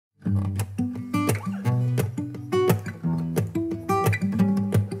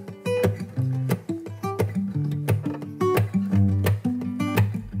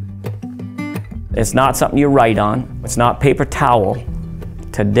It's not something you write on. It's not paper towel.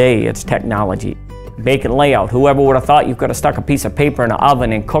 Today, it's technology. Bacon layout. Whoever would have thought you could have stuck a piece of paper in an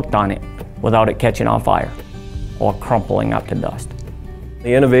oven and cooked on it without it catching on fire or crumpling up to dust.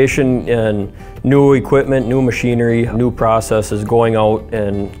 The innovation in new equipment, new machinery, new processes, going out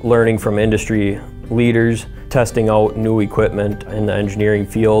and learning from industry leaders, testing out new equipment in the engineering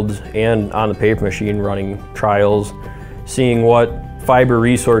fields and on the paper machine, running trials, seeing what fiber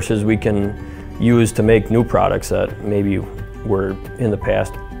resources we can use to make new products that maybe were in the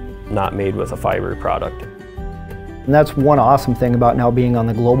past not made with a fiber product. And that's one awesome thing about now being on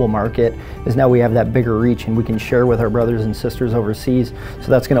the global market, is now we have that bigger reach and we can share with our brothers and sisters overseas. So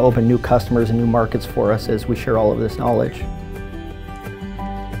that's going to open new customers and new markets for us as we share all of this knowledge.